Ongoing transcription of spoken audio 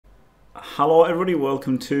Hello everybody,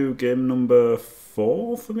 welcome to game number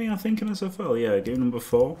 4 for me, I think, in SFL. Yeah, game number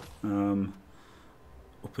 4.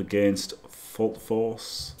 Up against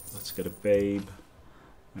FaultForce. Let's get a babe.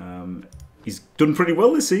 He's done pretty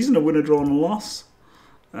well this season, a winner, draw and a loss.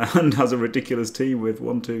 And has a ridiculous team with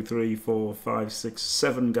 1, 2, 3, 4, 5, 6,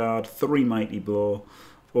 7 guard, 3 mighty blow.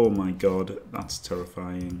 Oh my god, that's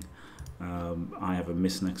terrifying. I have a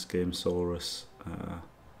miss next game, Shtealersh.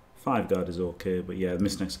 5 guard is okay, but yeah,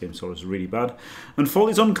 miss next game, Shtealersh is really bad. And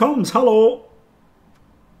Faulty's on comms. Hello!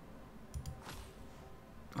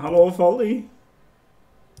 Hello, Faulty.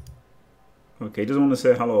 Okay, he doesn't want to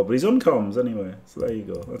say hello, but he's on comms anyway. So there you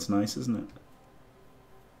go. That's nice, isn't it?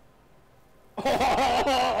 Oh,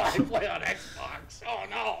 I play on Xbox. Oh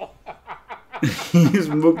no! He just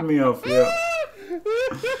mugged me off, yeah.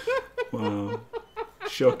 Wow.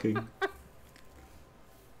 Shocking.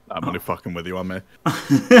 I'm only fucking with you, I'm here.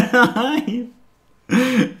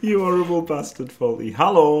 You horrible bastard, Faulty.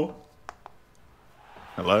 Hello.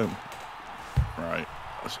 Hello. Right,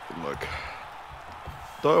 let's look.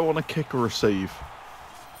 Do I want to kick or receive?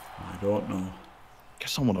 I don't know.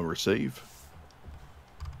 Guess I want to receive.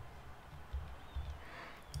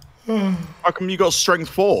 How come you got strength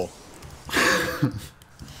 4?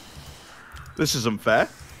 This isn't fair.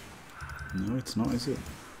 No, it's not, is it?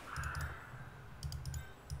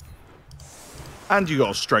 And you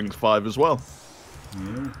got strength 5 as well.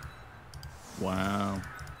 Yeah. Wow.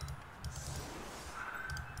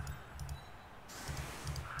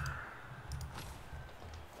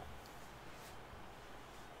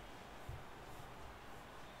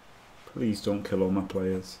 Please don't kill all my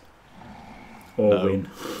players. Or No. win.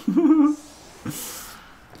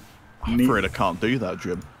 I'm afraid I can't do that,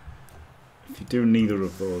 Jim. If you do neither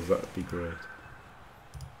of those, that'd be great.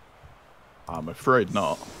 I'm afraid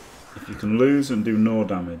not. If you can lose and do no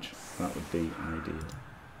damage, that would be ideal.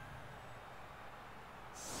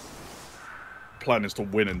 Plan is to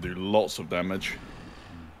win and do lots of damage.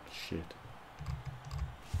 Shit.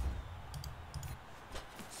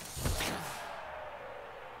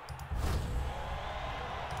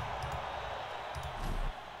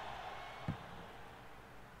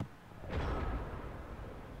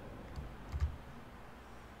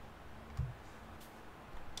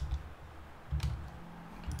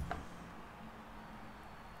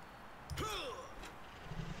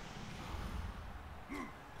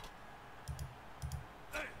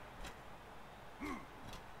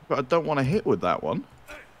 But I don't want to hit with that one.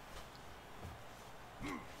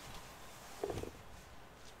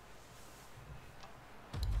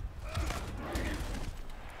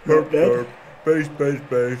 Herp dead? Base, base,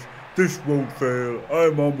 base. This won't fail.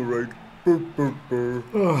 I'm on the right. Burr, burr, burr.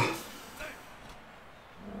 Oh.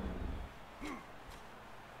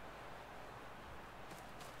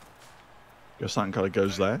 Guess that kind of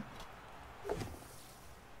goes there.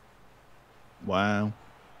 Wow.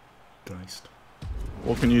 Diced.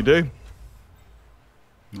 What can you do?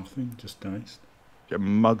 Nothing, just diced. Get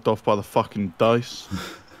mugged off by the fucking dice.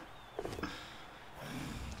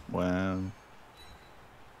 Wow.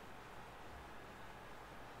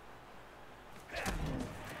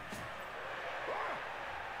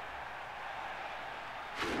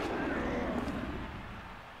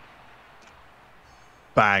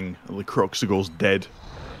 Bang! And the Croxigor's dead.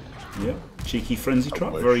 Yep. Cheeky frenzy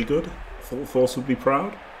trap, wish. very good. FaultForce would be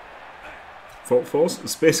proud. FaultForce?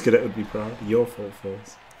 Space Cadet would be proud. Your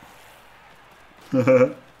FaultForce.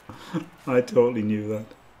 I totally knew that.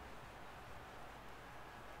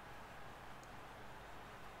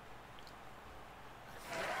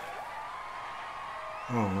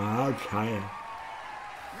 Oh, I'm tired.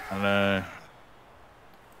 And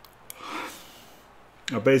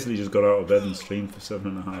I basically just got out of bed and streamed for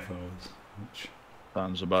 7.5 hours. Which...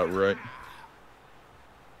 sounds about right.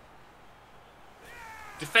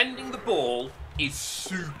 Defending the ball is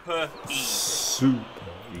super easy. super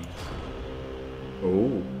easy.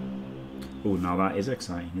 Oh. Oh, now that is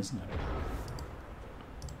exciting, isn't it?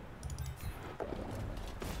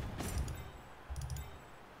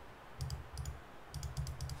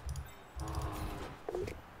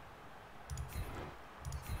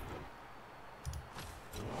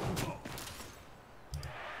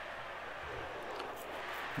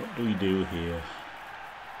 What do we do here?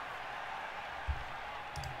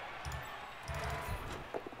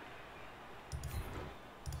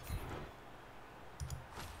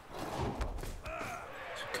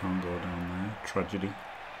 Can't go down there. Tragedy.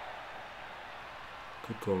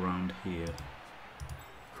 Could go around here.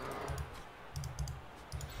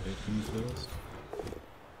 Take him first.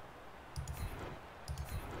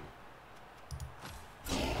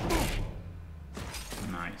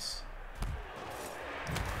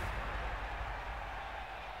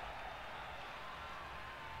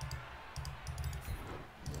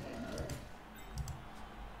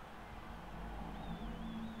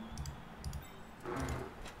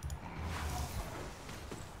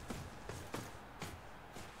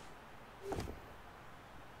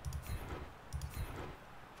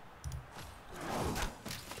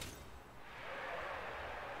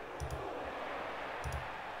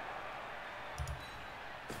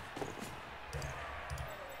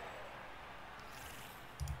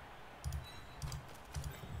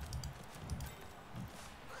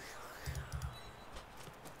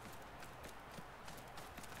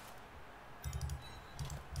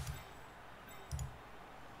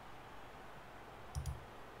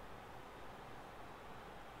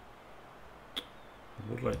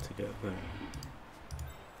 would like to get there.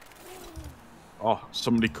 Oh,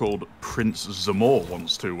 somebody called Prince Zamor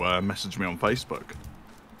wants to message me on Facebook.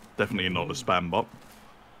 Definitely not a spam bot.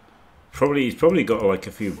 He's probably got like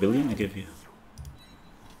a few billion to give you.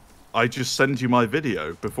 I just send you my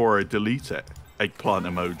video before I delete it. Eggplant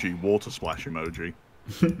emoji, water splash emoji.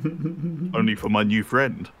 Only for my new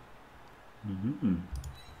friend. Mm-hmm.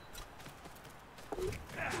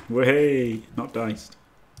 Way, not diced.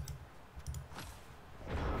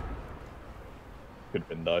 Could have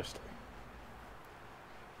been diced.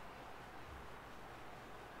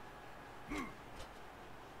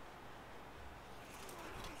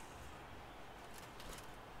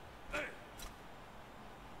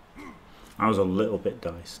 I was a little bit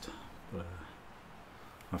diced, but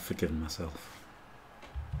I've forgiven myself.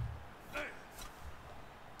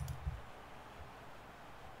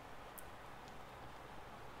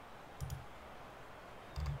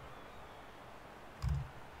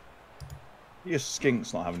 Your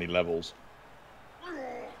skinks not have any levels.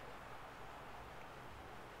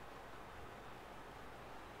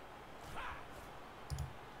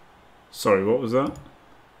 Sorry, what was that?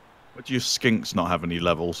 But do your skinks not have any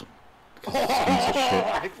levels? Oh,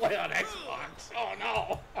 I play on Xbox. Oh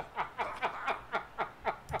no.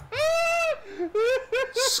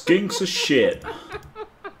 Skinks are shit. I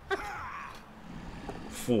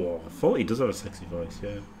thought he does have a sexy voice,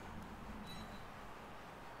 yeah.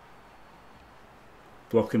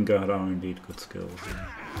 Block and guard are indeed good skills. Yeah.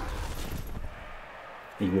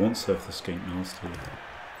 He won't surf the skink nose to you.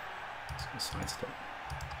 It's a sidestep.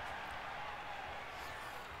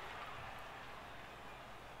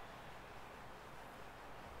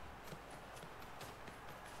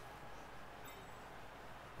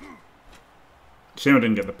 Shame I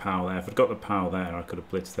didn't get the power there. If I'd got the power there, I could have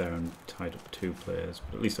blitzed there and tied up 2 players,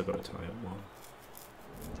 but at least I got to tie up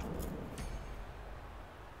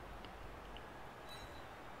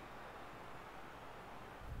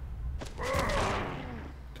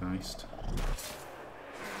 1. Diced.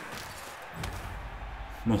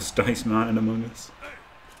 Most dice man among us.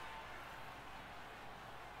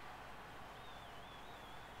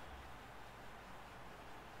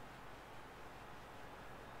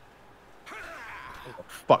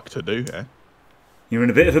 Fuck to do here. You're in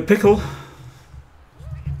a bit of a pickle.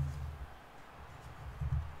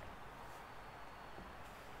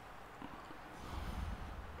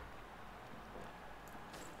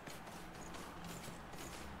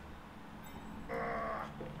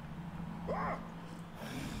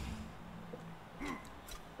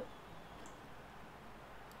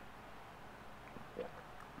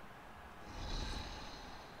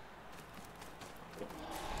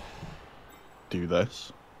 Do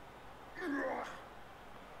this.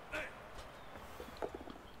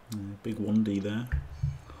 Big 1D there.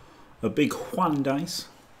 A big Juan dice.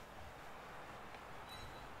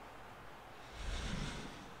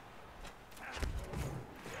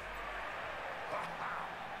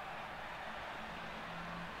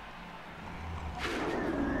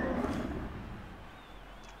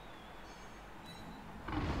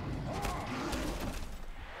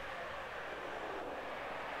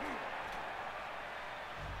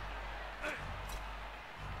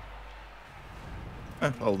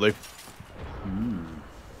 I'll do.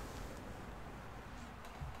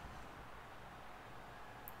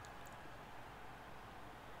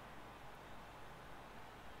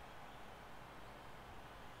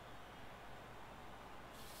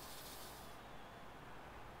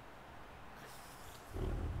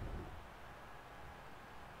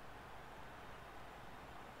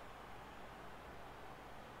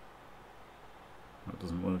 That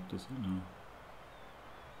doesn't work, does it? No.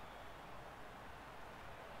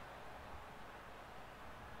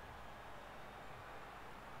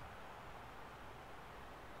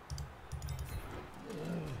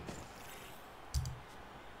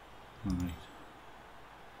 Right.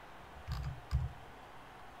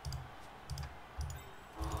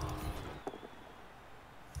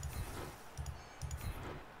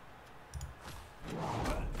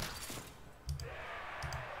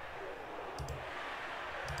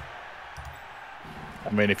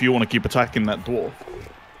 I mean, if you want to keep attacking that dwarf,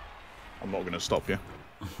 I'm not going to stop you.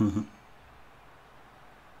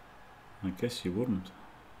 I guess you wouldn't.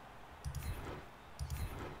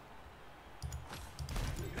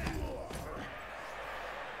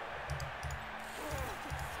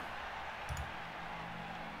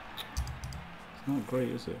 It's not great,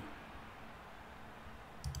 is it?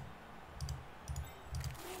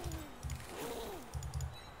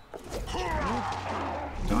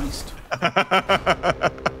 Diced.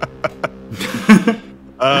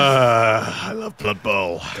 I love Blood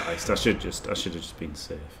Bowl. Guys, I should have just been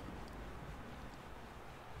safe.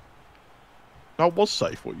 That was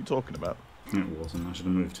safe. What are you talking about? It wasn't. I should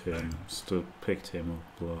have moved him. Still picked him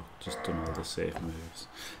up, blocked, just done all the safe moves.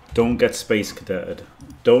 Don't get space cadetted.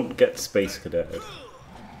 Don't get space cadetted.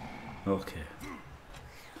 Okay.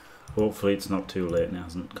 Hopefully it's not too late and it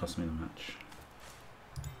hasn't cost me the match.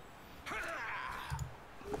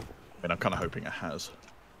 I mean, I'm kind of hoping it has.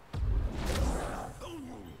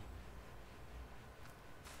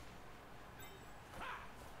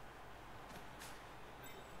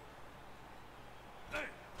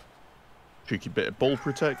 Cheeky bit of ball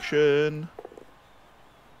protection.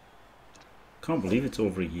 Can't believe it's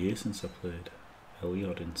over a year since I played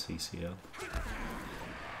Elyod in CCL.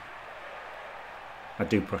 I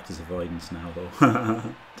do practice avoidance now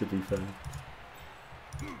though, to be fair.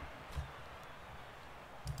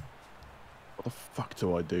 What the fuck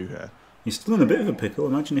do I do here? You're still in a bit of a pickle.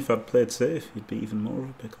 Imagine if I'd played safe, you'd be even more of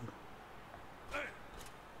a pickle.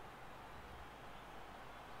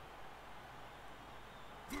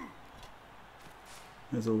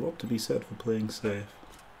 There's a lot to be said for playing safe.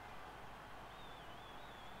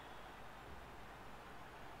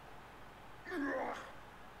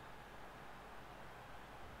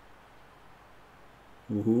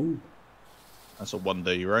 Woohoo! That's a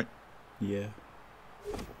 1D, right? Yeah.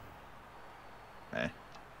 Eh.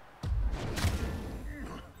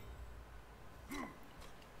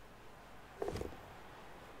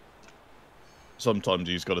 Sometimes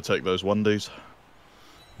you've got to take those 1Ds.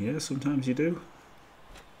 Yeah, sometimes you do.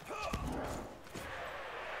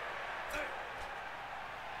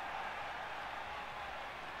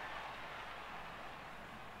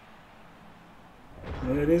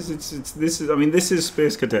 It is. This is. I mean, this is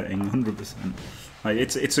space cadetting, 100%. Like,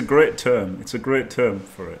 it's a great term. It's a great term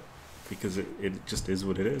for it because it just is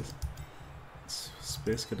what it is. It's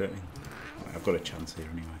space cadetting. I've got a chance here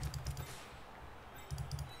anyway.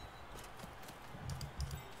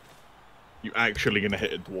 You actually gonna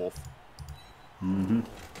hit a dwarf? Mm-hmm.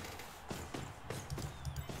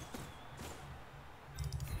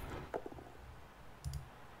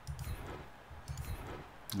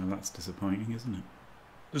 Well, that's disappointing, isn't it?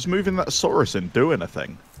 Does moving that Saurus in do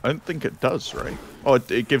anything? I don't think it does, right? Oh,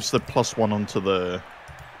 it gives the +1 onto the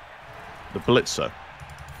Blitzer.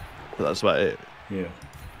 But that's about it. Yeah.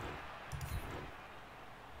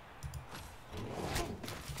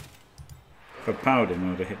 If I powered him,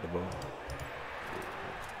 I would have hit the ball.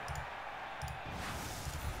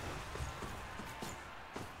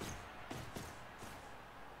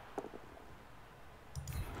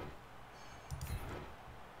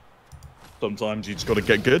 Sometimes you just got to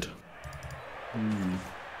get good.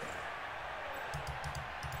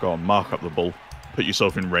 Go on, mark up the ball. Put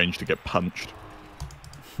yourself in range to get punched.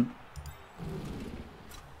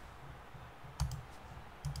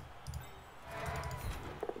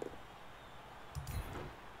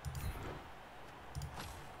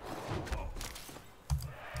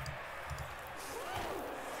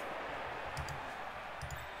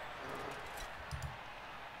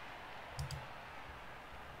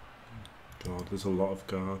 God, there's a lot of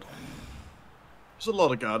guard. There's a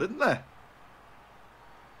lot of guard, isn't there?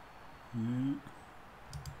 Yeah.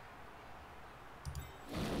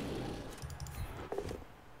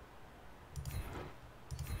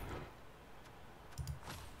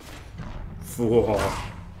 Whoa.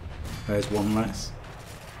 There's one less.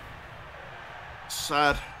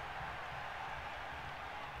 Sad.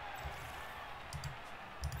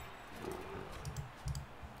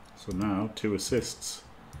 So now 2 assists.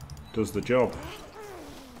 Does the job.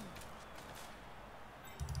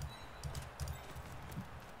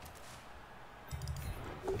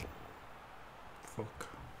 Fuck.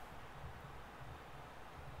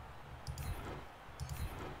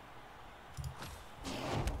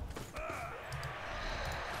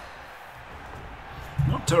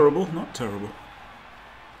 Not terrible, not terrible.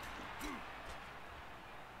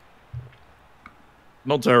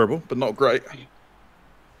 Not terrible, but not great.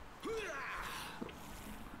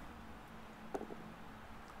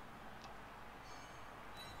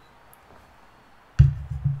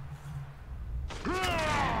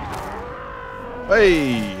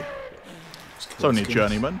 Hey! It's only a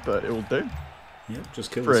journeyman, but it will do. Yep,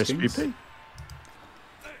 just kill For the skins. SPP.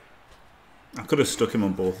 I could have stuck him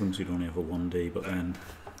on both of them so you'd only have a 1D, but then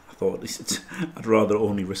I thought at least I'd rather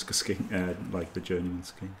only risk a skin, like the journeyman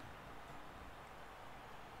skin.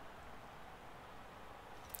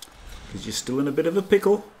 Because you're still in a bit of a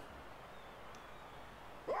pickle.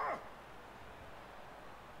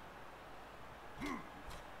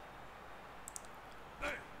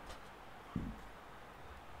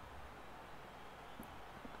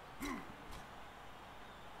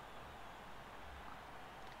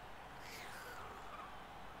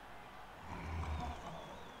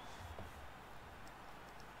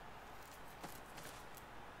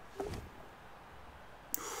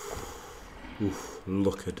 Oof,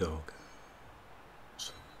 look a dog.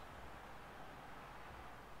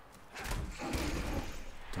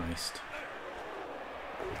 Diced.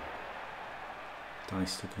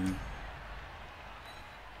 Diced again.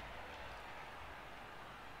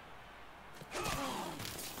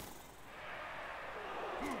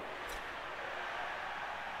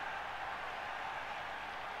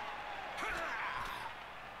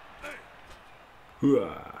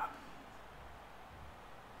 Hooah.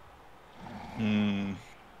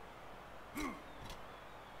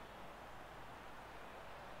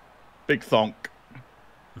 Big thonk.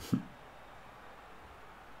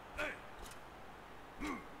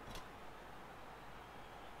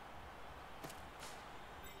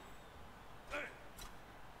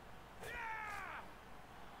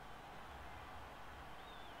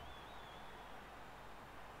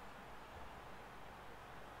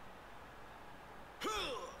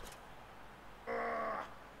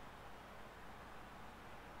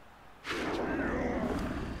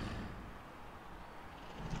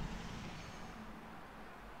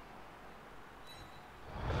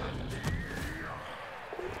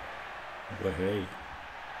 Well, hey.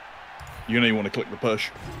 You know you want to click the push.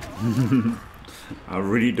 I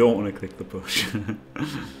really don't want to click the push.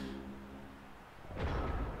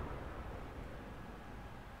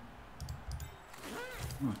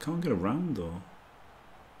 Oh, I can't get around though.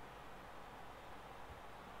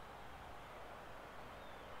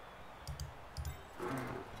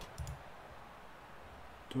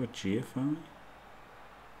 Do a GFI?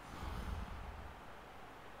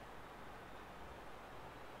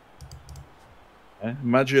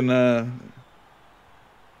 Imagine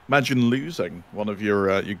losing one of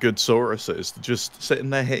your good Sauruses, just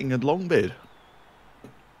sitting there hitting a long bid.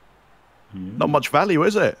 Yeah. Not much value,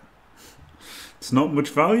 is it? It's not much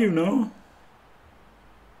value, no.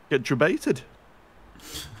 Get debated.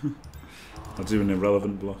 I'll do an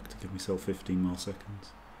irrelevant block to give myself 15 more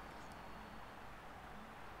seconds.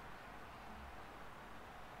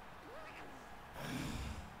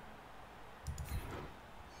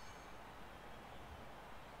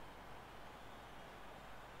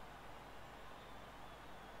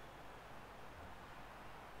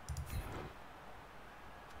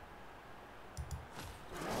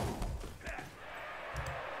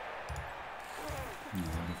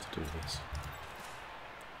 Do this.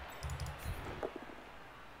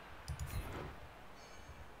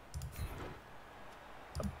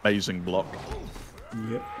 Amazing block.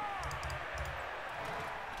 Yep.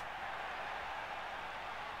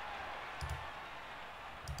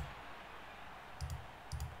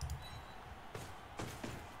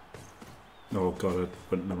 Oh god, I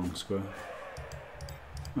went in the wrong square.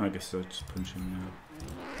 I guess I'll just punch him now.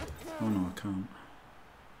 Oh no, I can't.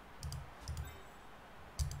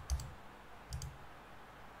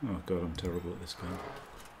 Oh god, I'm terrible at this game.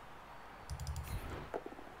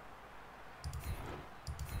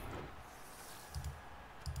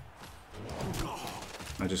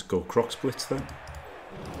 I just go croc splits then.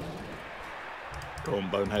 Go on,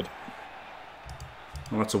 bonehead.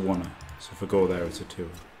 Well, that's a 1-er, so if I go there, it's a 2-er.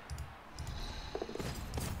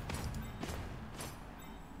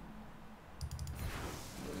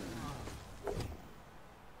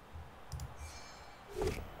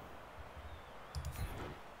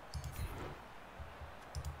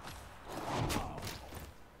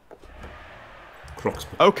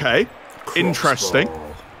 Okay, interesting.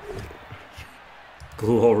 Ball.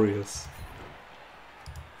 Glorious.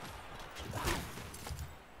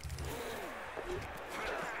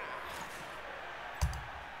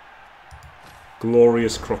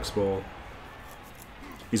 Glorious Crocs ball.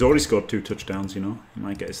 He's already scored 2 touchdowns, you know. He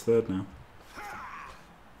might get his 3rd now.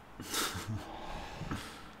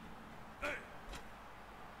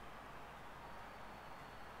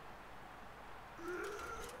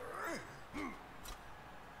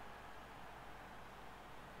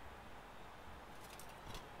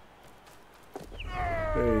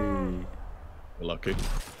 Lucky.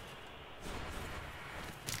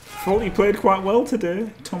 Thought he played quite well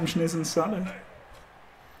today, Tom Schniz and Salah.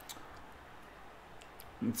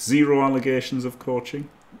 0 allegations of coaching.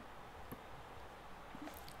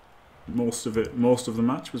 Most of the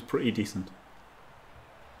match was pretty decent.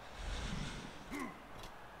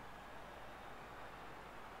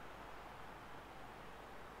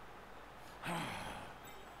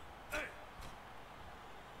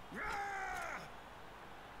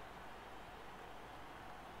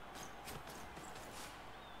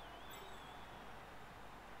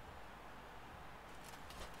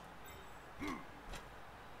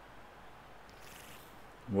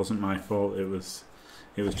 It wasn't my fault, it was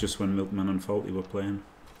just when Milkman and Faulty were playing.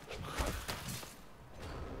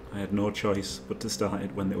 I had no choice but to start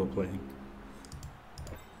it when they were playing.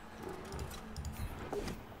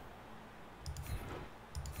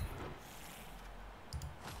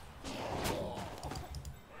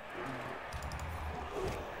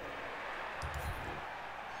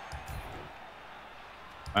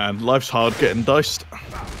 And life's hard getting diced.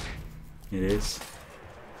 It is.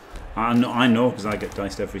 I know because I get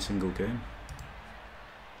diced every single game.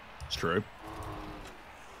 It's true.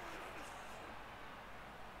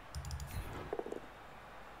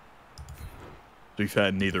 To be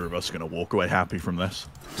fair, neither of us are going to walk away happy from this.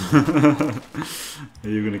 Are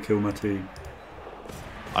you going to kill my team?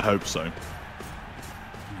 I hope so. I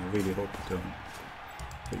really hope you don't.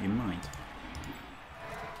 But you might.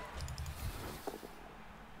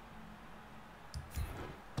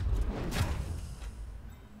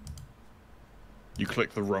 You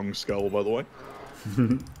clicked the wrong skull, by the way.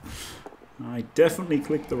 I definitely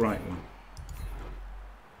clicked the right one.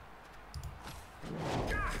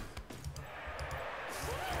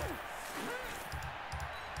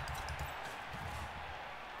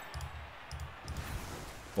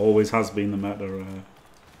 Always has been the meta,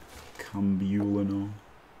 Cambulano.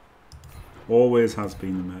 Always has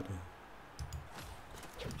been the meta.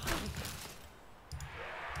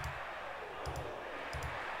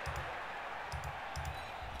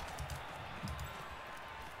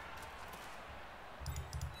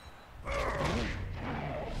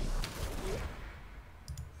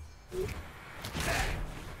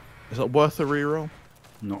 Is that worth a reroll?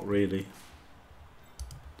 Not really.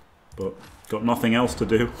 But got nothing else to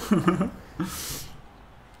do.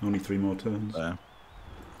 Only 3 more turns. Yeah.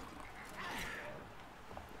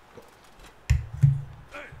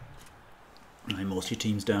 Most of your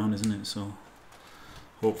team's down, isn't it? So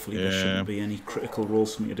hopefully there shouldn't be any critical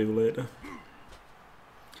rolls for me to do later.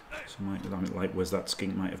 So like where's that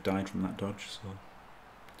skink might have died from that dodge, so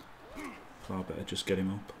far better just get him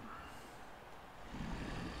up.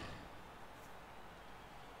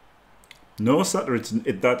 No, Satter,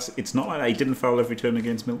 it's not like I didn't foul every turn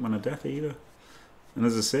against Milkman of Death either. And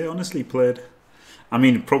as I say, honestly played, I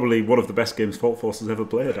mean, probably one of the best games FaultForce has ever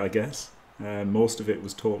played, I guess. Most of it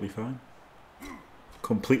was totally fine.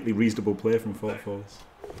 Completely reasonable play from FaultForce.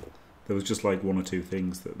 There was just like 1 or 2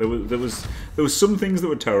 things that there was some things that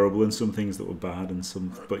were terrible and some things that were bad and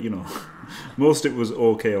some, but you know, most it was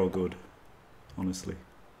okay or good, honestly.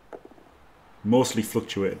 Mostly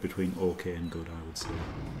fluctuated between okay and good, I would say.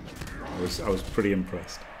 I was pretty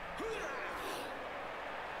impressed.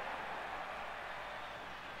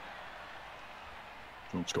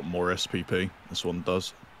 It's got more SPP. This one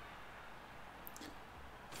does.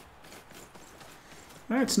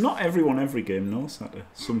 It's not everyone every game knows that.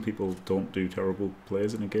 Some people don't do terrible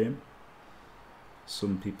plays in a game.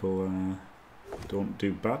 Some people don't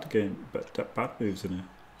do bad moves in a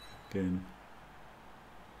game.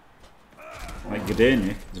 Like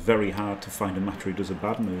Gdanik, it's very hard to find a match where he does a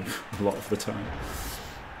bad move a lot of the time.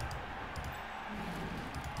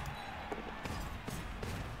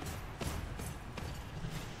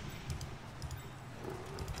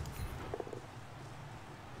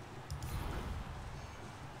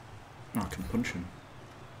 I can punch him.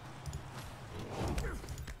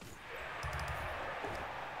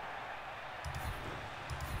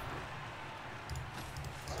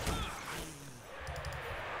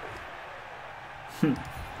 I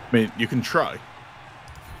mean, you can try.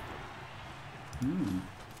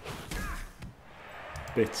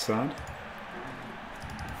 Bit sad.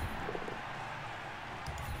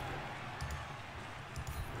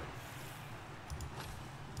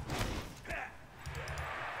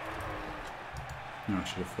 No, I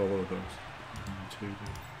should have followed those.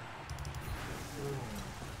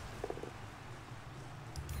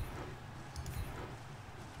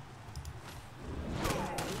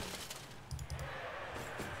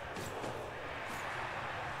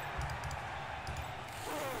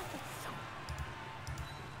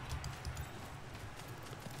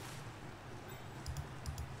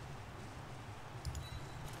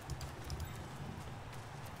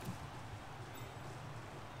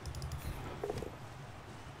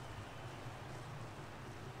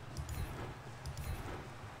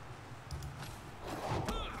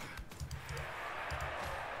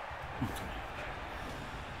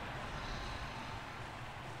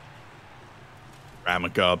 Ram a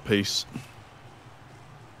guard piece.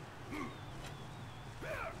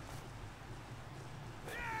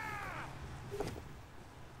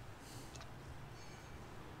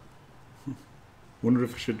 Wonder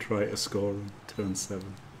if I should try a score on turn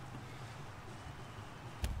 7.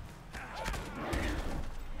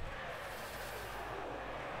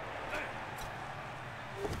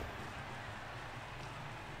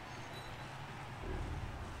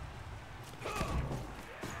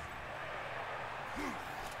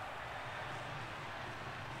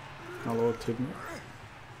 isn't it?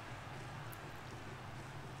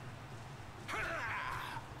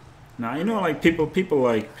 Now, you know, like people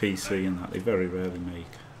like PC and that, they very rarely make,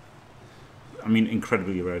 I mean,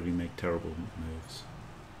 incredibly rarely make terrible moves.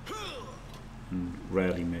 And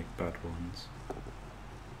rarely make bad ones.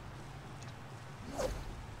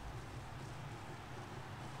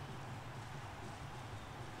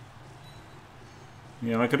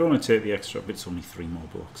 Yeah, like I don't want to take the extra, but it's only 3 more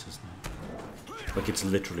blocks, isn't it? Like it's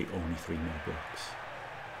literally only 3 more blocks.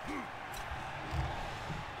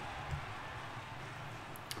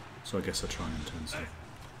 So I guess I try and turn stuff.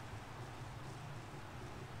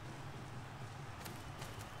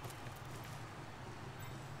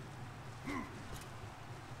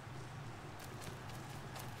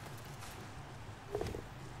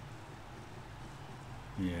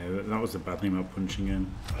 Yeah, that was the bad thing about punching in.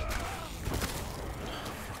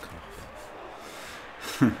 Fuck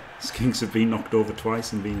off. Skinks have been knocked over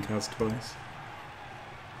twice and been cast twice.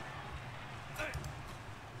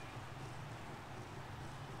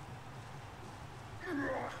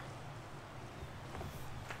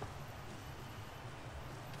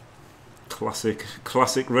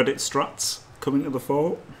 Classic Reddit strats coming to the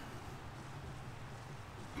fore.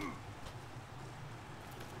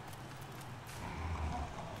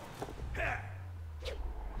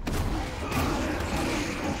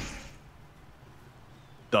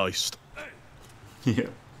 Diced. Yeah.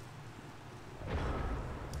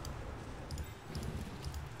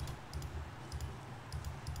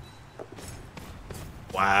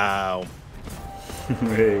 Wow.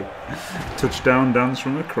 Hey, touchdown dance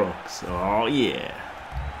from the Crocs. Oh yeah.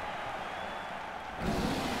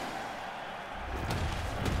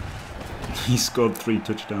 He scored 3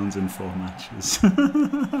 touchdowns in 4 matches.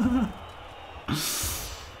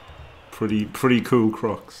 pretty cool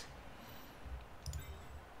Crocs.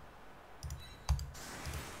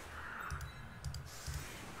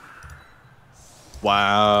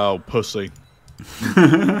 Wow, pussy.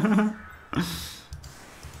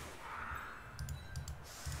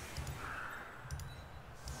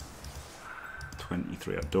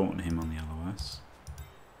 23. I don't want him on the LOS.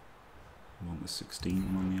 I want the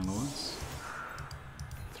 16 on the LOS.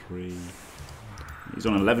 3. He's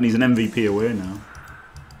on 11. He's an MVP away now.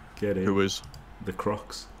 Get it. Who is? The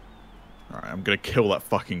Crocs. Alright, I'm gonna kill that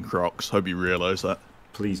fucking Crocs. Hope you realise that.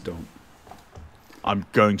 Please don't. I'm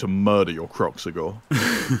going to murder your Crocs, Igor.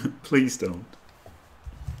 Please don't.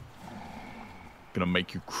 Gonna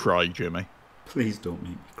make you cry, Jimmy. Please don't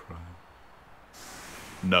make me cry.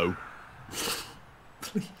 No.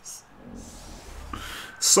 Please.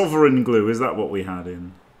 Sovereign glue, is that what we had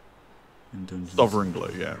in Dungeons? Sovereign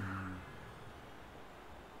glue, yeah.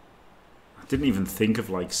 I didn't even think of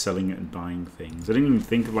like selling it and buying things. I didn't even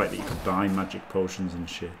think of like that you could buy magic potions and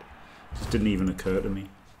shit. It just didn't even occur to me.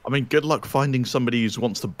 I mean, good luck finding somebody who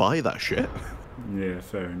wants to buy that shit. Yeah,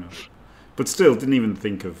 fair enough. But still, didn't even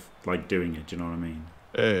think of like doing it, do you know what I mean?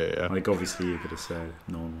 Yeah. Like obviously you could have said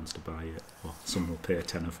no one wants to buy it, or someone will pay a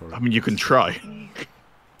tenner for it. I mean, you can try.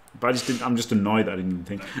 But I just didn't, I'm just annoyed that I didn't even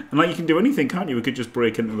think. And like you can do anything, can't you? We could just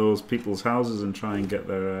break into those people's houses and try and get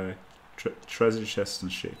their treasure chests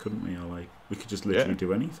and shit, couldn't we? Or like we could just literally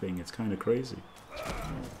do anything. It's kind of crazy.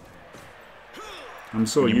 I'm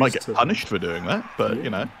so You used might get to punished for doing that, but you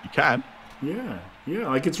know, you can. Yeah, yeah.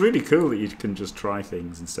 Like it's really cool that you can just try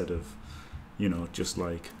things instead of, you know, just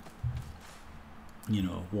like, you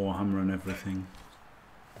know, Warhammer and everything.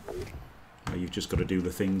 Where you've just got to do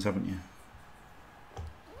the things, haven't you?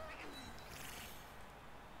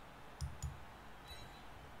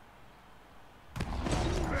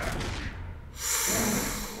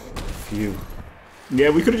 Phew. Yeah,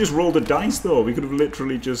 we could have just rolled a dice though. We could have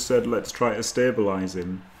literally just said, let's try to stabilise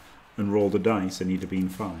him and roll the dice and he'd have been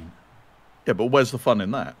fine. Yeah, but where's the fun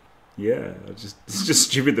in that? Yeah, it's just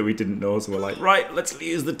stupid that we didn't know, so we're like, right, let's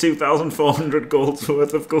use the 2,400 gold's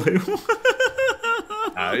worth of glue.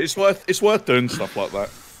 It's worth doing stuff like that.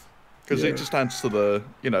 Because it just adds to the,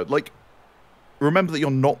 you know, like, remember that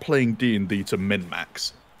you're not playing D&D to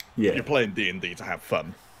min-max. Yeah. You're playing D&D to have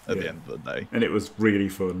fun at the end of the day. And it was really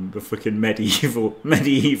fun. The fucking medieval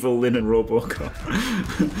linen Robocop.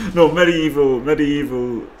 No,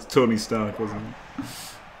 medieval Tony Stark, wasn't it?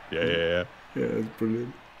 Yeah. Yeah, it was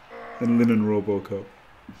brilliant. And linen Robocop.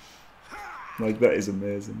 Like, that is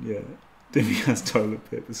amazing, yeah. Dimmy has toilet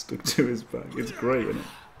paper stuck to his back. It's great, isn't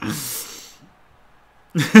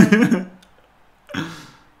it?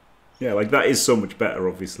 Yeah, like, that is so much better,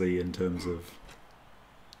 obviously, in terms of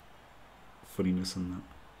funniness and that.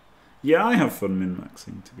 Yeah, I have fun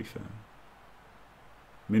min-maxing, to be fair.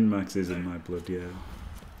 Min-max is in my blood, yeah.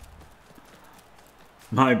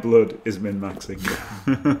 My blood is min-maxing.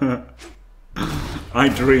 I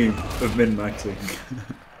dream of min-maxing.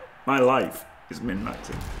 My life is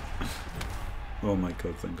min-maxing. Oh my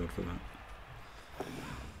god, thank god for that.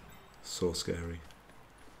 So scary.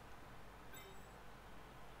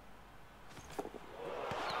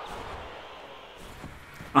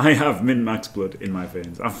 I have min-max blood in my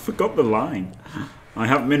veins. I forgot the line. I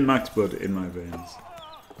have min-max blood in my veins.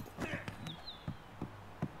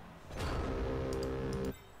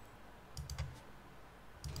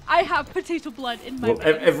 I have potato blood in my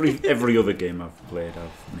veins. Every other game I've played,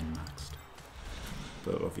 I've min-maxed.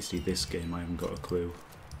 But obviously this game, I haven't got a clue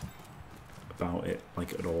about it,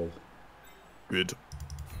 like, at all. Good.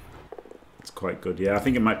 It's quite good. Yeah, I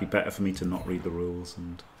think it might be better for me to not read the rules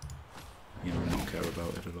and, you know, not care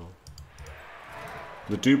about it at all.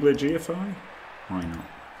 The double GFI? Why not?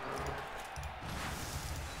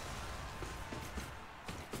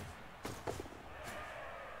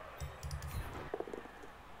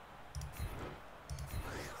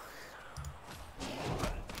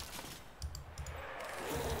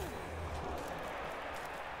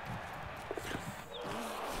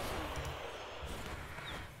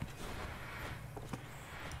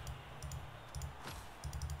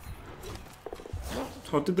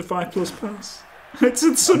 Oh, did the 5+ pass? It's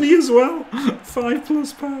at Sunny as well.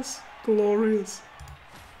 5+ pass. Glorious.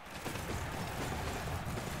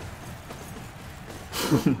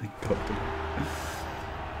 Oh my god.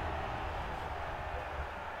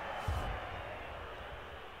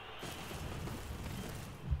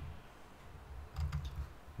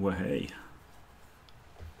 Well, hey.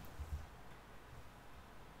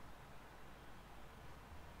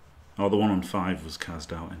 Oh, the one on 5 was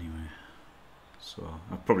cast out anyway. So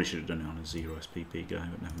I probably should have done it on a 0 SPP guy,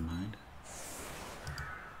 but never mind.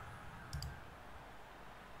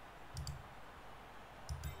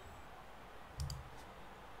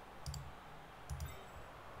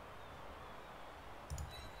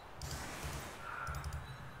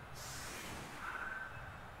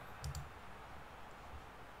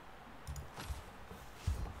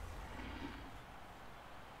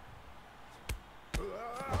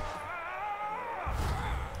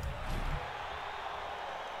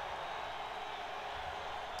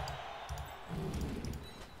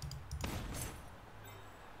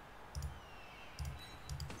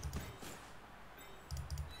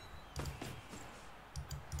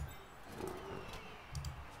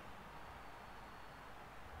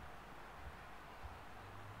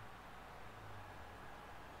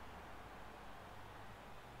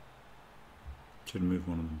 Should move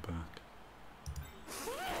one of them back.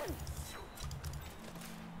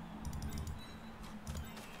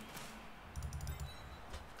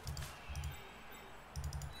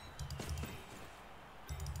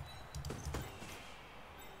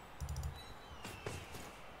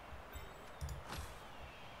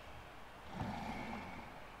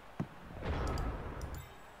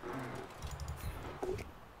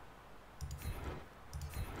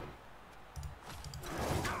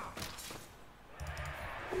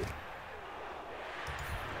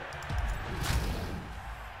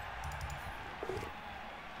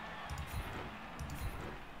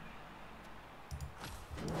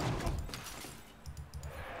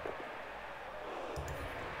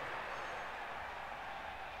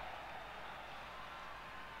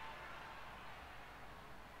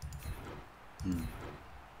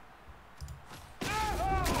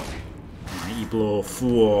 Mighty blow.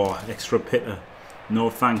 Whoa, extra pitter. No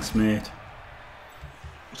thanks, mate.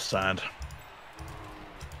 Sad.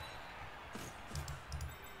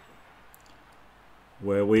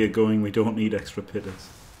 Where we are going, we don't need extra pitters.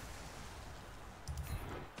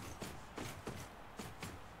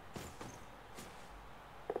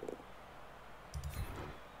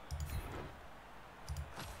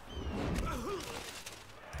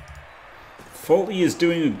 Faulty is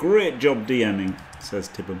doing a great job DMing, says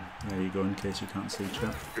Tibbum. There you go, in case you can't see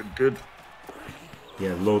chat. Good, good.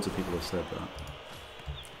 Yeah, loads of people have said that.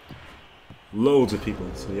 Loads of people.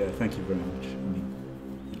 So yeah, thank you very much. I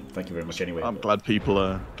mean, thank you very much anyway. I'm glad people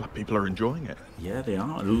are enjoying it. Yeah, they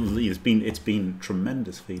are. It's been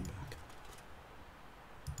tremendous feedback.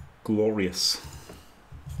 Glorious.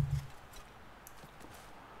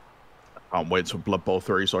 I can't wait till Blood Bowl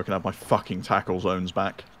 3 so I can have my fucking tackle zones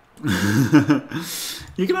back.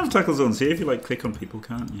 You can have tackle zones here if you like click on people,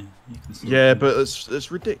 can't you? Yeah, but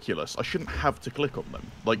it's ridiculous. I shouldn't have to click on them.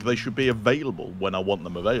 Like, they should be available when I want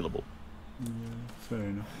them available. Yeah, fair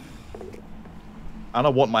enough. And I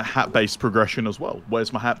want my hat-based progression as well.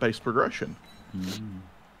 Where's my hat-based progression?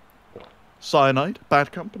 Cyanide,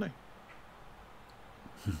 bad company.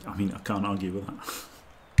 I mean, I can't argue with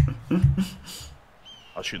that.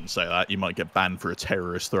 I shouldn't say that. You might get banned for a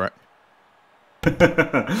terrorist threat.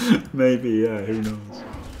 Maybe, yeah, who knows.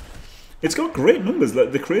 It's got great numbers.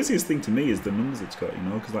 Like, the craziest thing to me is the numbers it's got, you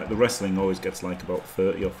know, because like the wrestling always gets like about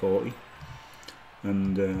 30 or 40.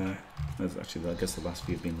 And actually, I guess the last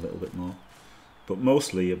few have been a little bit more. But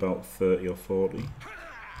mostly about 30 or 40.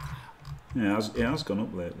 Yeah, it has gone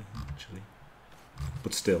up lately, actually.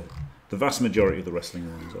 But still, the vast majority of the wrestling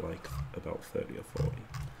ones are like about 30 or 40.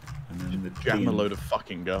 And then the Jam a load of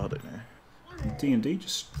fucking guard in here. D&D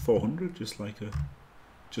just 400, just like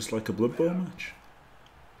a Blood Bowl match.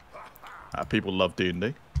 People love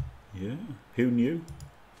D&D. Yeah, who knew?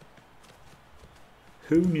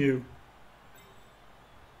 Who knew?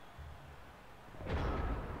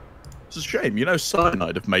 It's a shame, you know.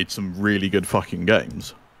 Cyanide have made some really good fucking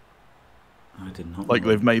games. I did not. Like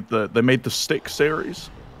they made the Stick series,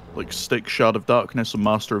 like Stick, Shard of Darkness, and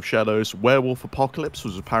Master of Shadows. Werewolf Apocalypse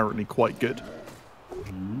was apparently quite good.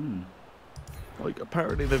 Like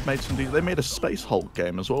apparently they've made some. They made a Space Hulk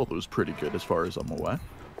game as well that was pretty good, as far as I'm aware.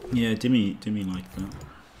 Yeah, Dimmy liked that.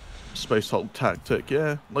 Space Hulk Tactic,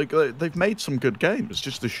 yeah. Like they've made some good games. It's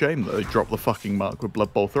just a shame that they dropped the fucking mark with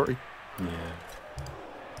Blood Bowl 3. Yeah.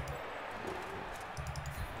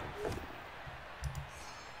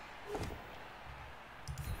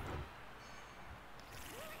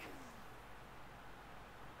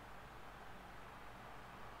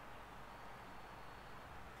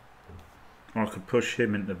 Or I could push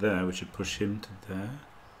him into there, which would push him to there.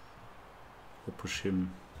 Or push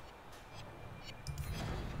him...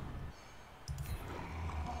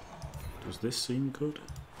 Does this seem good?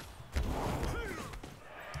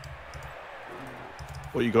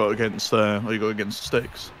 What you got against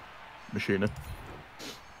Sticks, Machina?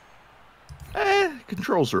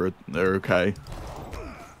 Controls are okay.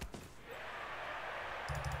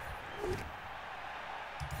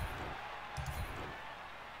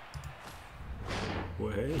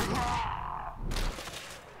 Well, hey.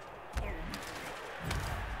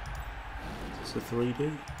 Is this a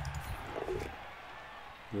 3D?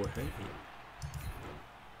 Well, hey.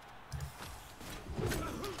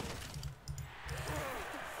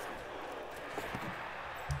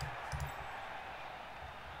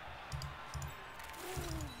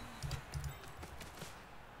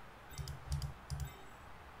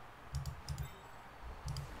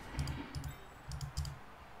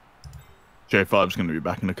 J5's going to be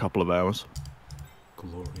back in a couple of hours.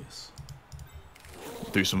 Glorious.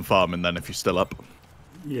 Do some farming then if you're still up.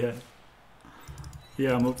 Yeah.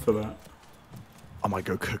 Yeah, I'm up for that. I might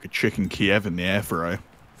go cook a chicken Kiev in the air fryer.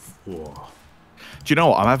 Whoa. Do you know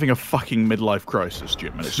what? I'm having a fucking midlife crisis,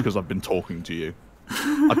 Jim, and it's because I've been talking to you.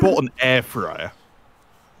 I bought an air fryer.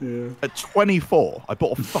 Yeah. At 24, I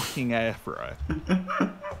bought a fucking air fryer.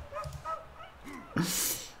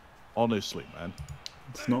 Honestly, man.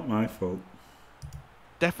 It's not my fault.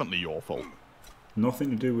 Definitely your fault.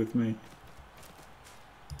 Nothing to do with me.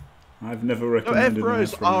 I've never No, recommended air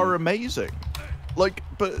fryers are amazing. Like,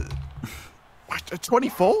 but... At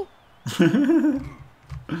 24?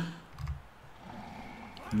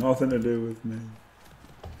 Nothing to do with me.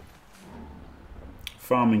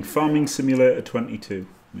 Farming Simulator 22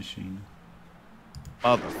 machine.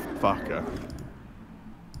 Motherfucker.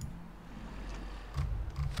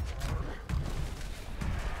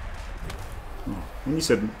 Oh, when you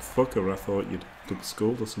said fucker, I thought you'd got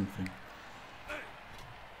scolded or something.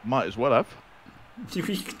 Might as well have. You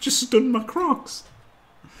just stunned my Crocs.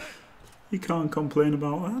 You can't complain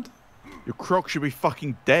about that. Your Croc should be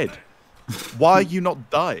fucking dead. Why are you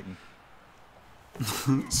not dying?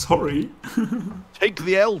 Sorry. Take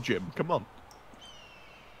the L, Jim. Come on.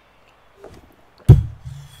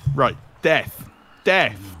 Right. Death.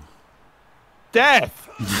 Death. Death!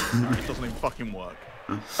 It doesn't even fucking work.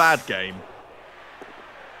 Bad game.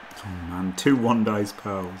 Oh man, 2 1 dice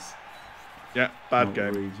pals. Yeah, bad game.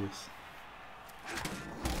 Outrageous.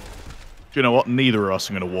 Do you know what? Neither of us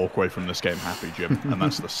are going to walk away from this game happy, Jim. And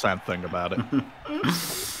that's the sad thing about it.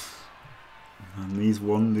 And these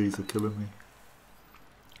 1Ds are killing me.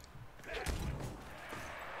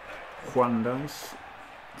 Juan dice.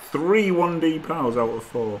 3 1D pals out of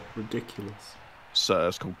 4. Ridiculous. So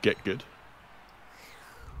it's called Get Good.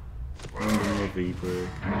 Random V-break.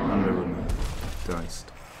 Random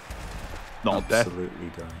diced. Not death. Absolutely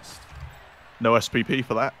diced. No SPP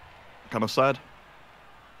for that. Kind of sad.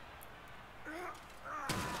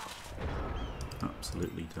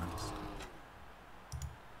 Absolutely diced.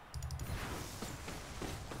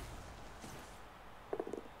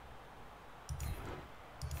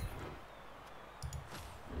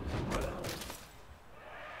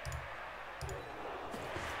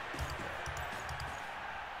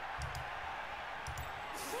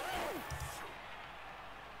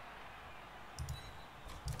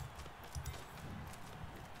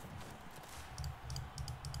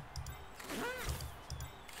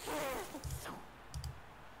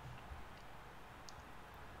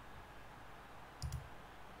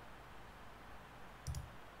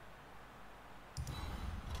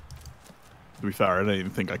 To be fair, I don't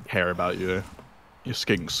even think I care about your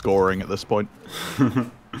skink scoring at this point. I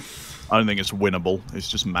don't think it's winnable. It's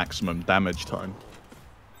just maximum damage time.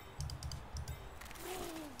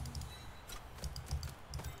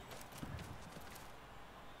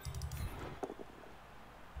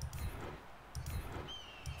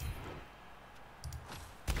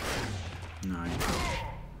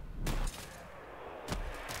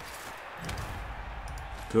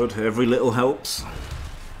 Good, every little helps.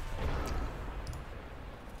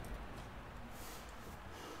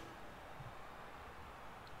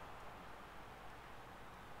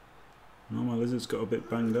 No, my lizards got a bit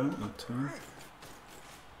banged out that time.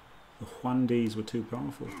 The Huandis were too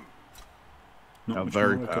powerful. Not much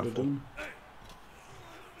very more I could have powerful. done.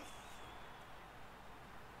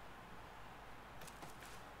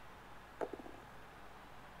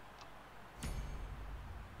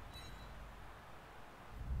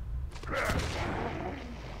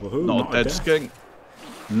 Woohoo, Not a dead death. skink.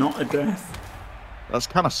 Not a death. That's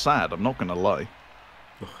kind of sad, I'm not going to lie.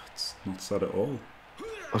 Oh, it's not sad at all.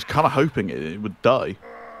 I was kind of hoping it would die.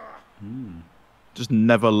 Just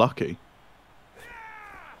never lucky.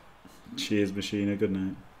 Cheers, Machina. Good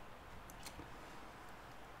night.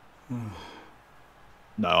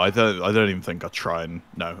 No, I don't even think I'll try and...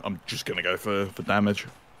 No, I'm just going to go for damage.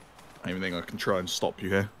 I don't even think I can try and stop you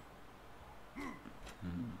here.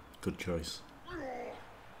 Good choice.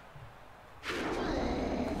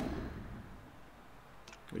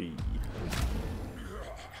 Whee.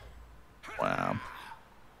 Wow.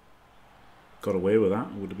 Got away with that.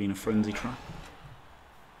 It would have been a frenzy trap.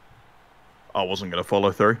 I wasn't going to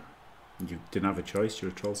follow through. You didn't have a choice.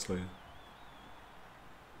 You're a troll slayer.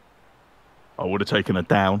 I would have taken a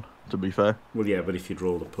down, to be fair. Well, yeah, but if you'd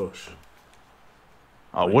rolled a push.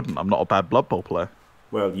 I wouldn't. I'm not a bad Blood Bowl player.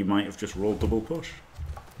 Well, you might have just rolled double push.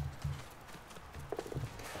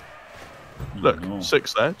 Look, No.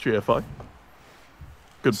 6 there, GFI.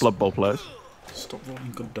 Good Blood Bowl players. Stop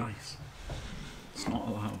rolling good dice. It's not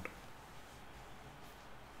allowed.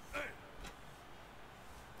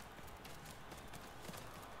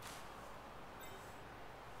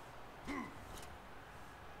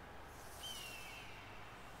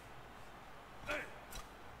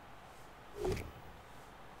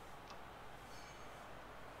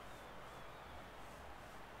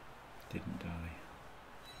 Didn't die.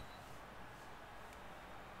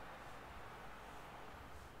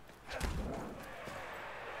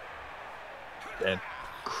 Dead.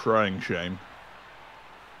 Crying shame.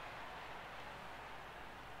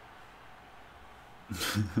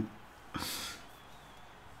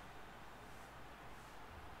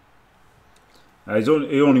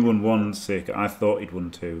 He only won one sick. I thought he'd won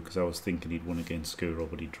two because I was thinking he'd won against Skuro,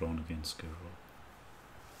 but he'd drawn against Skuro.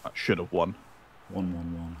 I should have won.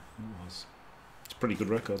 1-1-1. It was. It's a pretty good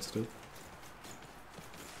record still.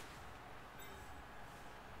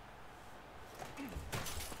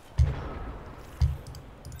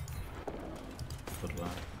 Good lad.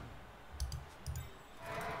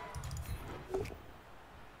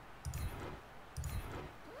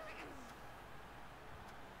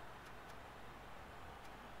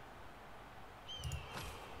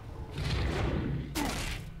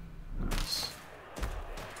 Nice.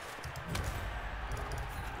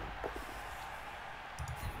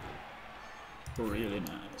 Really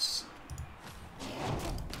nice.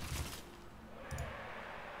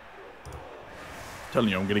 Telling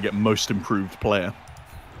you, I'm going to get most improved player.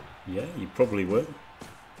 Yeah, you probably will.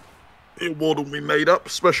 The award will be made up,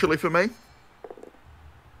 especially for me.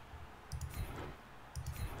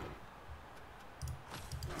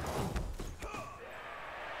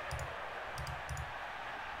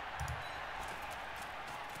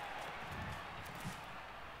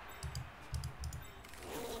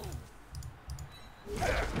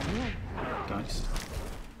 Dice.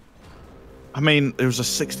 I mean, there was a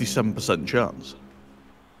 67% chance.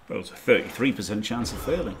 Well, it was a 33% chance of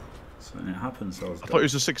failing. So it happens. I thought it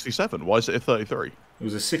was a 67. Why is it a 33? It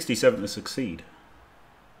was a 67 to succeed.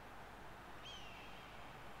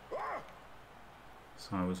 So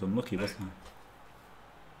I was unlucky, wasn't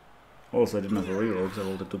I? Also, I didn't have a reroll because I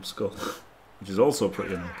rolled a dub skull, which is also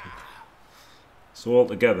pretty unlucky. So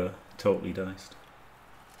altogether, totally diced.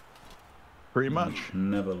 Pretty much.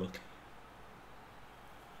 Never lucky.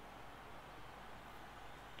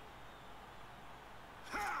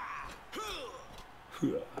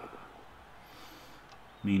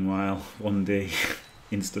 Meanwhile, 1D,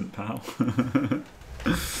 instant pow.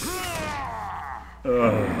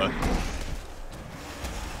 Oh.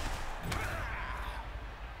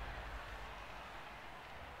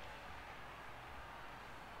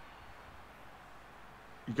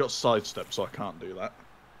 You got sidestep, so I can't do that.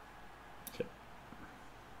 Okay.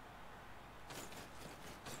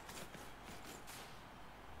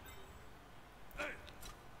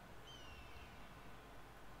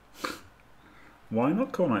 Why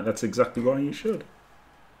not Cornite? That's exactly why you should.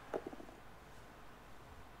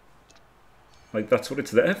 Like, that's what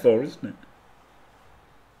it's there for, isn't it?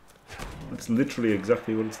 That's literally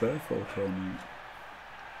exactly what it's there for, Cornite.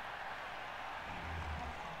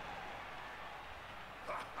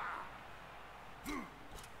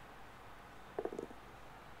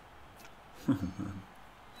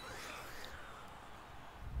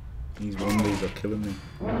 These zombies are killing me.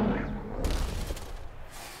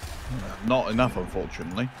 Not enough,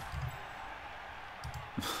 unfortunately.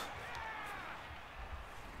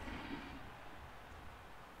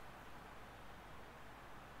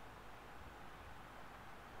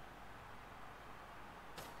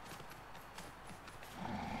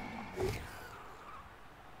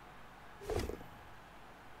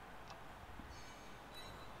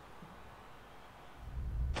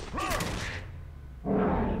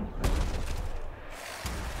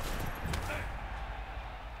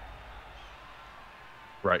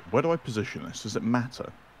 Right, where do I position this? Does it matter?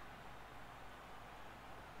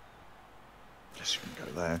 Guess you can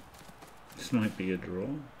go there. This might be a draw.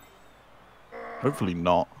 Hopefully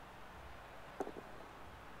not.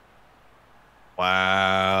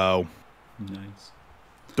 Wow. Nice.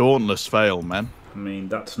 Dauntless fail, man. I mean,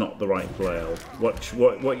 that's not the right play.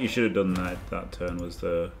 What you should have done that turn was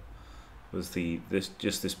this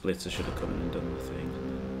blitzer should have come in and done the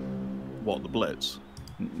thing. What, the blitz?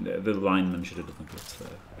 The lineman should have done the blitz there.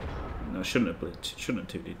 No, shouldn't have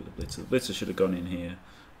 2D'd with the blitzer. The blitzer should have gone in here,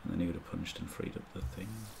 and then he would have punched and freed up the thing.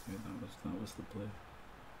 Yeah, that was the play.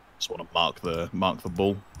 Just want to mark the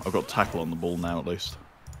ball. I've got tackle on the ball now, at least.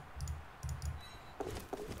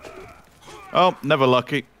 Oh, never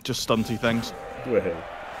lucky. Just stunty things. Go ahead.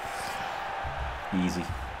 Easy.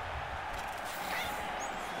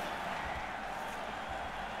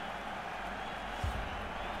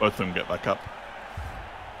 Both of them get back up.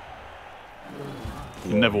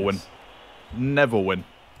 Glorious. Never win. Never win.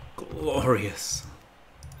 Glorious.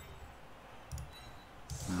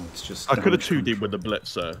 Now it's just. I could have 2D'd with the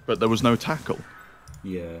blitzer, but there was no tackle.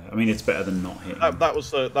 Yeah, I mean it's better than not hitting. That was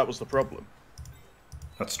the problem.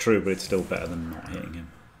 That's true, but it's still better than not hitting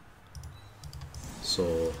him.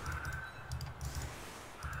 So.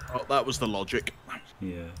 Oh, that was the logic.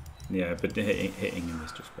 Yeah, but hitting him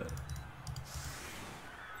is just better.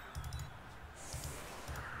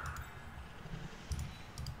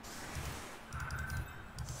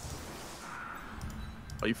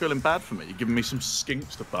 Are you feeling bad for me? You're giving me some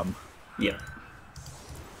skinks to bum. Yeah.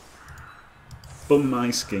 Bum my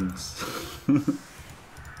skinks.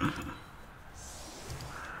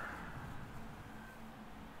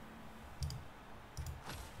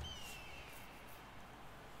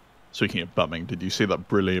 Speaking of bumming, did you see that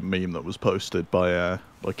brilliant meme that was posted by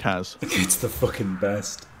Kaz? It's the fucking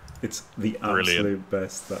best. It's the absolute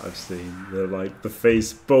best that I've seen. They're like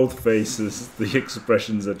both faces, the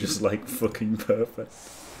expressions are just like fucking perfect.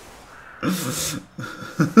 It's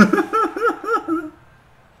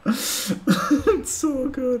so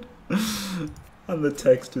good. And the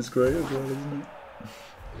text is great as well, isn't it?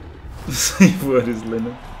 The safe word is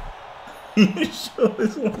linen. You sure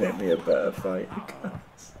this won't make me a better fighter,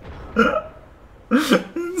 guys?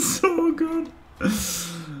 It's so good.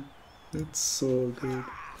 It's so good.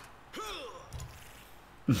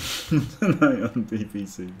 Tonight on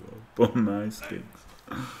BBC, but my skinks.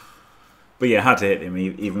 But yeah, had to hit him,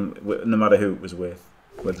 even no matter who it was with,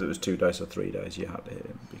 whether it was 2 dice or 3 dice, you had to hit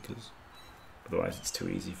him because otherwise it's too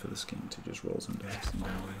easy for the skink to just roll some dice and go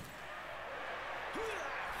away.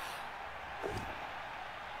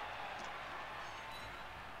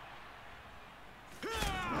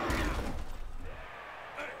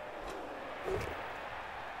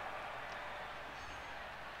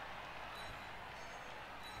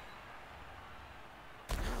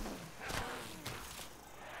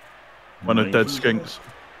 One of dead skinks.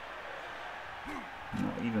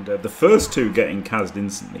 Not even dead. The first 2 getting cased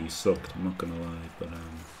instantly sucked, I'm not gonna lie, but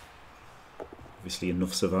obviously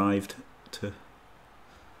enough survived to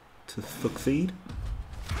fuck feed.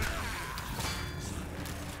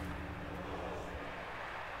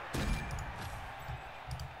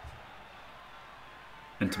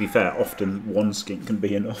 And to be fair, often 1 skink can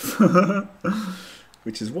be enough.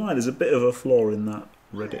 Which is why there's a bit of a flaw in that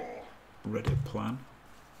Reddit plan.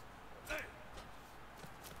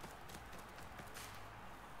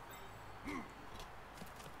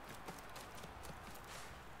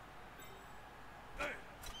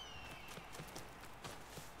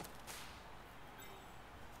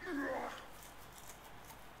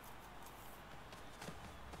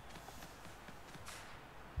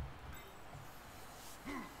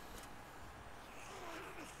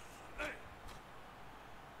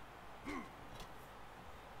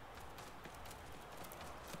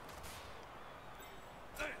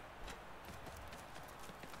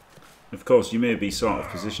 Of course, you may be sort of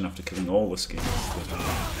position after killing all the skinks, but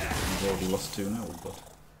you've already lost 2-0, but...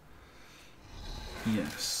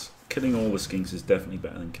 Yes, killing all the skinks is definitely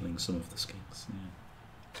better than killing some of the skinks, yeah.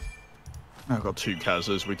 I've got 2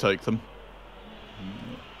 Kazas, we take them.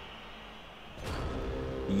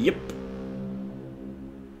 Yep.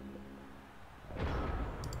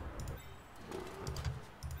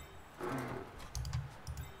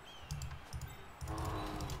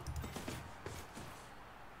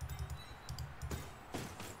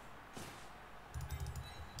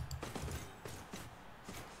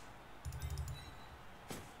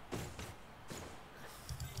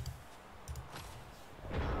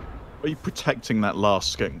 Are you protecting that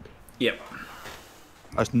last skink? Yep.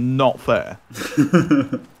 That's not fair.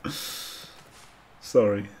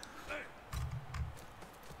 Sorry.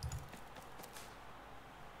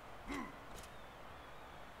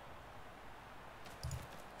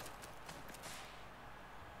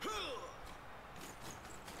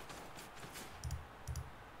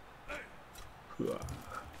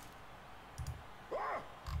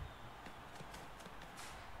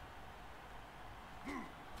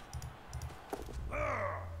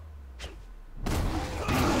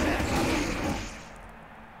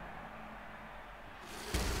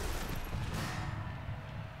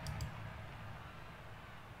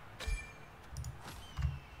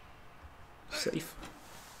 Safe.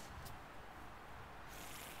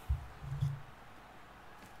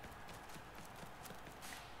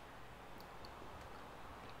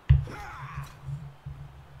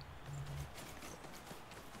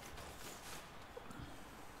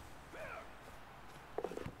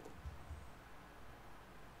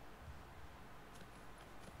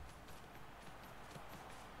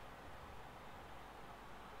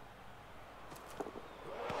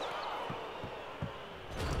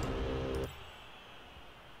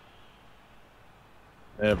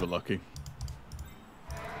 Ever lucky.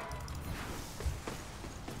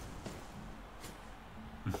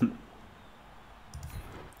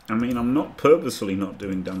 I mean, I'm not purposefully not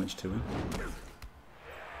doing damage to him.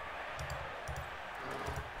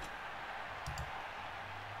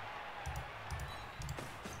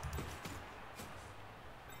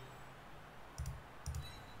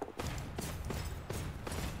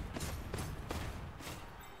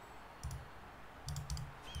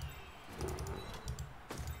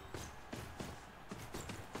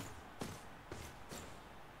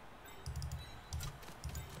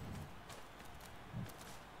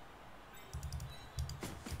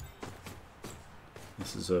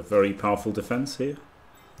 This is a very powerful defense here.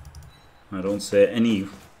 I don't see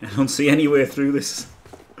any way through this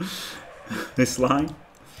this line.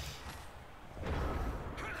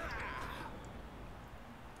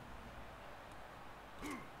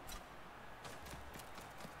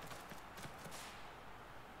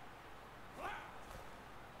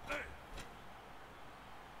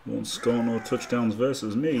 Won't score no touchdowns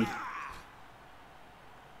versus me.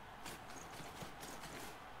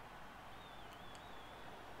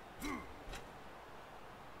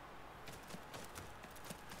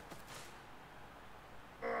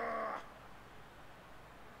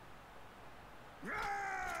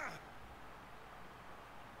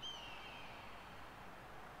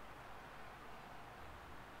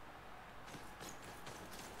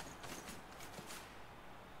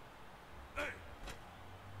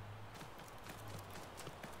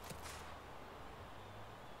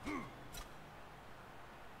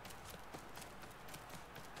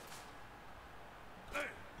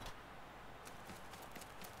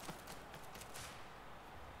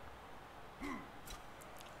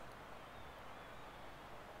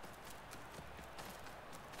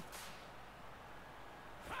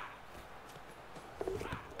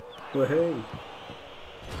 Well, hey.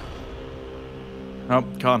 Oh,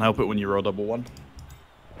 can't help it when you roll double one.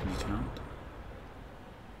 You can't.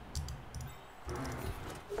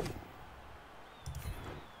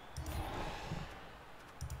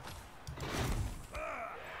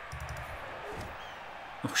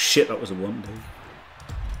 Oh shit, that was a 1,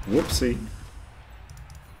 dude. Whoopsie.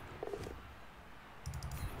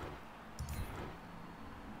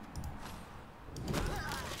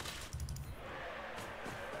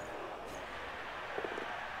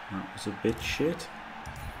 That was a bit shit.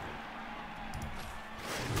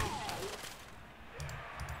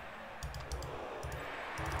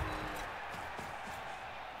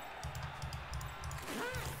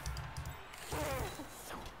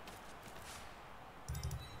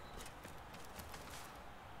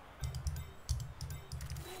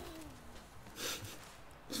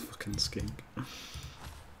 Fucking skink.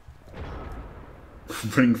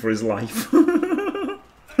 Ring for his life.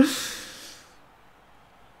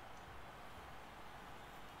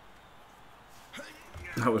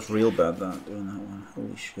 That was real bad, that, doing that one.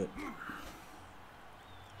 Holy shit.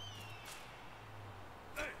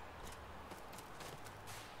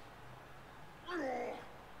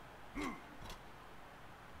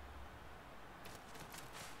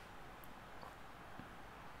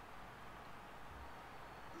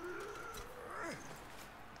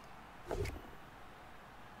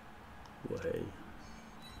 Way.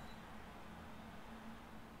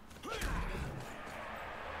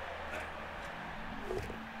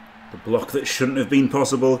 The block that shouldn't have been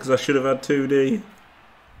possible because I should have had 2D.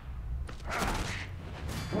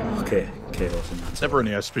 Okay, chaos in that. Never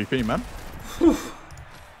any SPP, man. I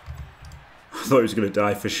thought he was going to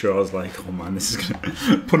die for sure. I was like, oh man, this is going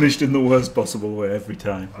to punished in the worst possible way every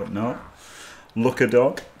time. But no. Look a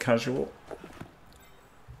dog, casual.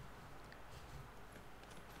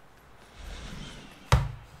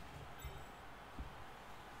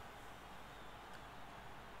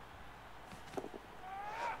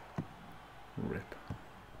 Rip.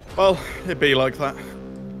 Well, it be like that.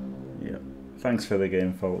 Yeah. Thanks for the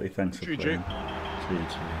game, Faulty. Thanks for GG. playing.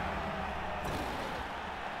 GG.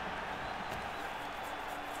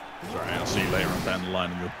 Sorry, I'll see you later on down the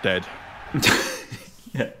line and you're dead.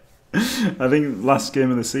 Yeah. I think last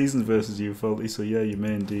game of the season versus you, Faulty, so yeah, you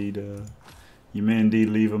may indeed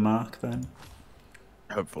leave a mark then.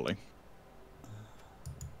 Hopefully.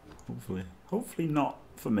 Hopefully not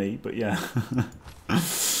for me, but yeah.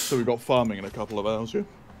 So we've got farming in a couple of hours, yeah?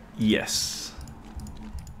 Yes.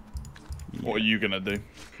 What are you gonna do?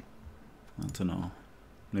 I don't know.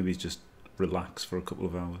 Maybe just relax for a couple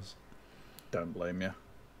of hours. Don't blame you.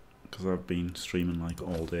 Because I've been streaming like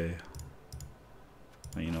all day.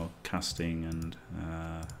 You know, casting and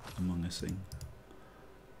Among Using.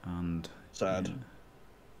 And sad.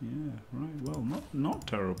 Yeah, right. Well, not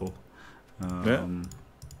terrible. Yeah.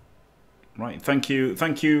 Right. Thank you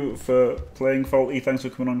for playing, Faulty. Thanks for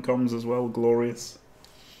coming on comms as well. Glorious.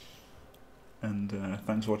 And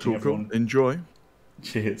thanks for watching, everyone. Cool. Enjoy.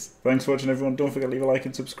 Cheers. Thanks for watching, everyone. Don't forget to leave a like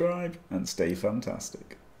and subscribe, and stay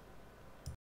fantastic.